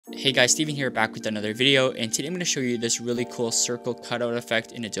Hey guys, Steven here, back with another video, and today I'm going to show you this really cool circle cutout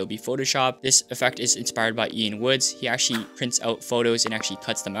effect in Adobe Photoshop. This effect is inspired by Ian Woods. He actually prints out photos and actually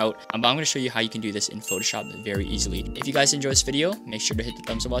cuts them out. But I'm going to show you how you can do this in Photoshop very easily. If you guys enjoy this video, make sure to hit the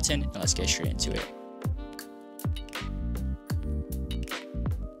thumbs up button, and let's get straight into it.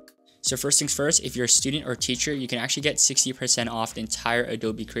 So first things first, if you're a student or teacher, you can actually get 60% off the entire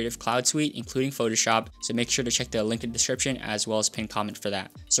Adobe Creative Cloud Suite, including Photoshop. So make sure to check the link in the description as well as pinned comment for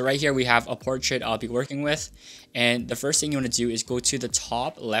that. So right here, we have a portrait I'll be working with. And the first thing you want to do is go to the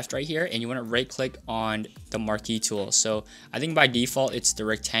top left right here, and you want to right click on the marquee tool. So I think by default, it's the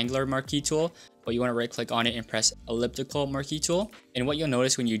rectangular marquee tool, but you want to right click on it and press elliptical marquee tool. And what you'll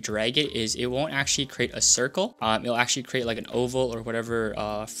notice when you drag it is it won't actually create a circle. It'll actually create like an oval or whatever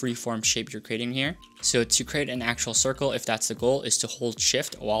freeform shape you're creating here. So to create an actual circle, if that's the goal, is to hold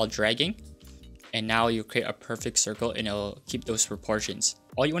shift while dragging. And now you'll create a perfect circle and it'll keep those proportions.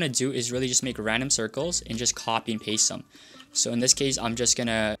 All you want to do is really just make random circles and just copy and paste them. So in this case, I'm just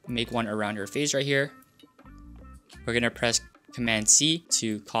gonna make one around her face right here. We're gonna press Command C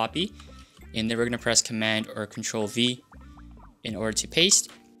to copy. And then we're going to press Command or Control V in order to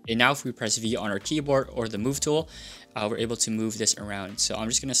paste. And now if we press V on our keyboard or the move tool, we're able to move this around. So I'm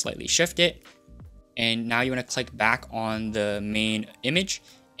just going to slightly shift it. And now you want to click back on the main image,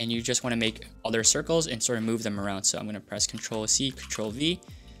 and you just want to make other circles and sort of move them around. So I'm going to press Control C, Control V.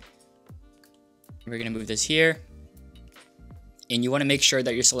 We're going to move this here. And you want to make sure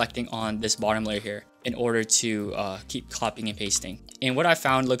that you're selecting on this bottom layer here in order to keep copying and pasting. And what I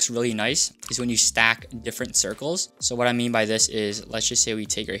found looks really nice is when you stack different circles. So what I mean by this is, let's just say we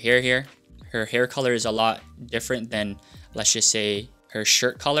take her hair here. Her hair color is a lot different than, let's just say, her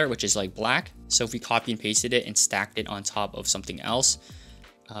shirt color, which is like black. So if we copy and pasted it and stacked it on top of something else,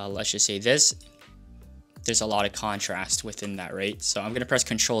 let's just say this, there's a lot of contrast within that, right? So I'm gonna press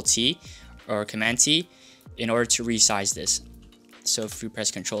Control T or Command T in order to resize this. So if we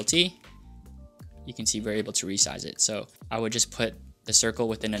press Control T, you can see we're able to resize it. So I would just put the circle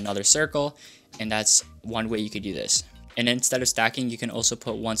within another circle, and that's one way you could do this. And instead of stacking, you can also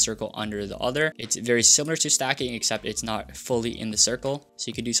put one circle under the other. It's very similar to stacking, except it's not fully in the circle. So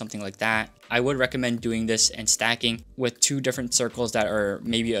you could do something like that. I would recommend doing this and stacking with two different circles that are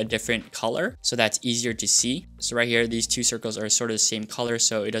maybe a different color, so that's easier to see. So right here, these two circles are sort of the same color,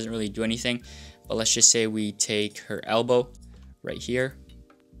 so it doesn't really do anything. But let's just say we take her elbow right here,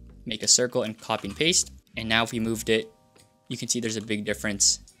 make a circle and copy and paste. And now if we moved it, you can see there's a big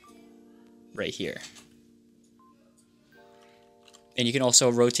difference right here. And you can also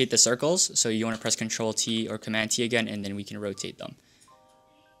rotate the circles. So you want to press Control T or Command T again, and then we can rotate them.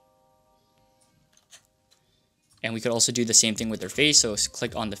 And we could also do the same thing with their face. So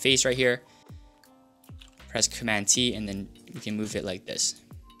click on the face right here, press Command T, and then we can move it like this.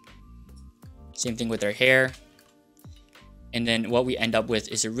 Same thing with their hair. And then what we end up with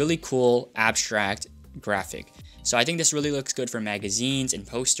is a really cool abstract graphic. So I think this really looks good for magazines and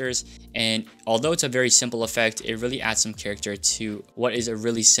posters. And although it's a very simple effect, it really adds some character to what is a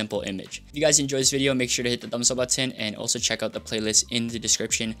really simple image. If you guys enjoyed this video, make sure to hit the thumbs up button and also check out the playlist in the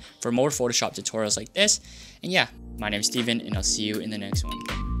description for more Photoshop tutorials like this. And yeah, my name is Steven, and I'll see you in the next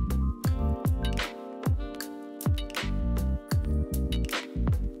one.